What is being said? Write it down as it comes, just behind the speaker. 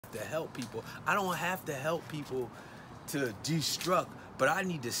have to help people. I don't have to help people to destruct, but I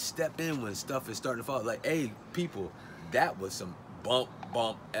need to step in when stuff is starting to fall. Like, hey, people, that was some bump,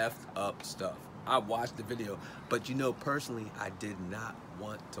 effed up stuff. I watched the video, but you know, personally, I did not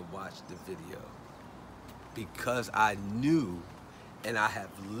want to watch the video because I knew and I have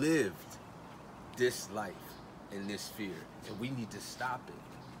lived this life in this fear, and we need to stop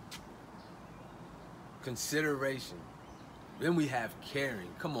it. Consideration. Then we have caring.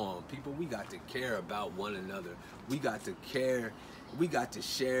 Come on, people, we got to care about one another. We got to care. We got to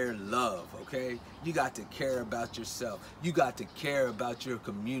share love, okay? You got to care about yourself. You got to care about your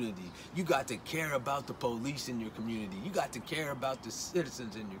community. You got to care about the police in your community. You got to care about the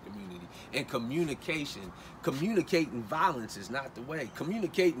citizens in your community. And communication. Communicating violence is not the way.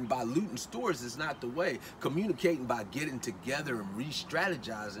 Communicating by looting stores is not the way. Communicating by getting together and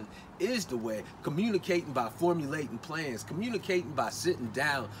re-strategizing is the way. Communicating by formulating plans. Communicating by sitting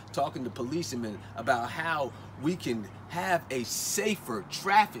down, talking to policemen about how we can have a safer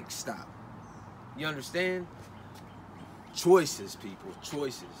traffic stop. You understand? Choices, people,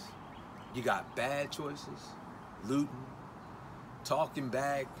 choices. You got bad choices, looting, talking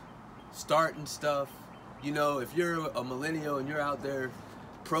back, starting stuff. You know, if you're a millennial and you're out there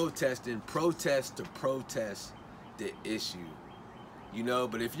protesting, protest to protest the issue. You know,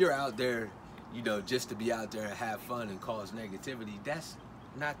 but if you're out there, you know, just to be out there and have fun and cause negativity, that's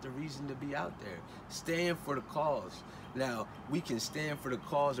not the reason to be out there. Stand for the cause. Now, we can stand for the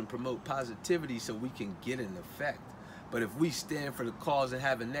cause and promote positivity so we can get an effect. But if we stand for the cause and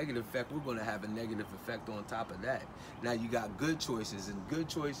have a negative effect, we're going to have a negative effect on top of that. Now, you got good choices, and good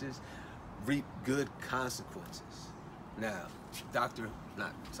choices reap good consequences. Now,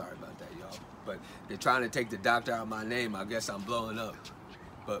 sorry about that, y'all, but they're trying to take the doctor out of my name. I guess I'm blowing up.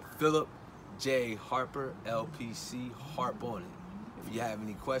 But Philip J. Harper, LPC, harp on it. If you have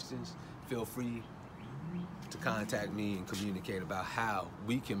any questions, feel free to contact me and communicate about how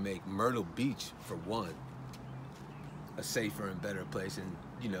we can make Myrtle Beach, for one, a safer and better place, and,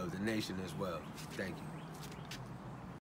 you know, the nation as well. Thank you.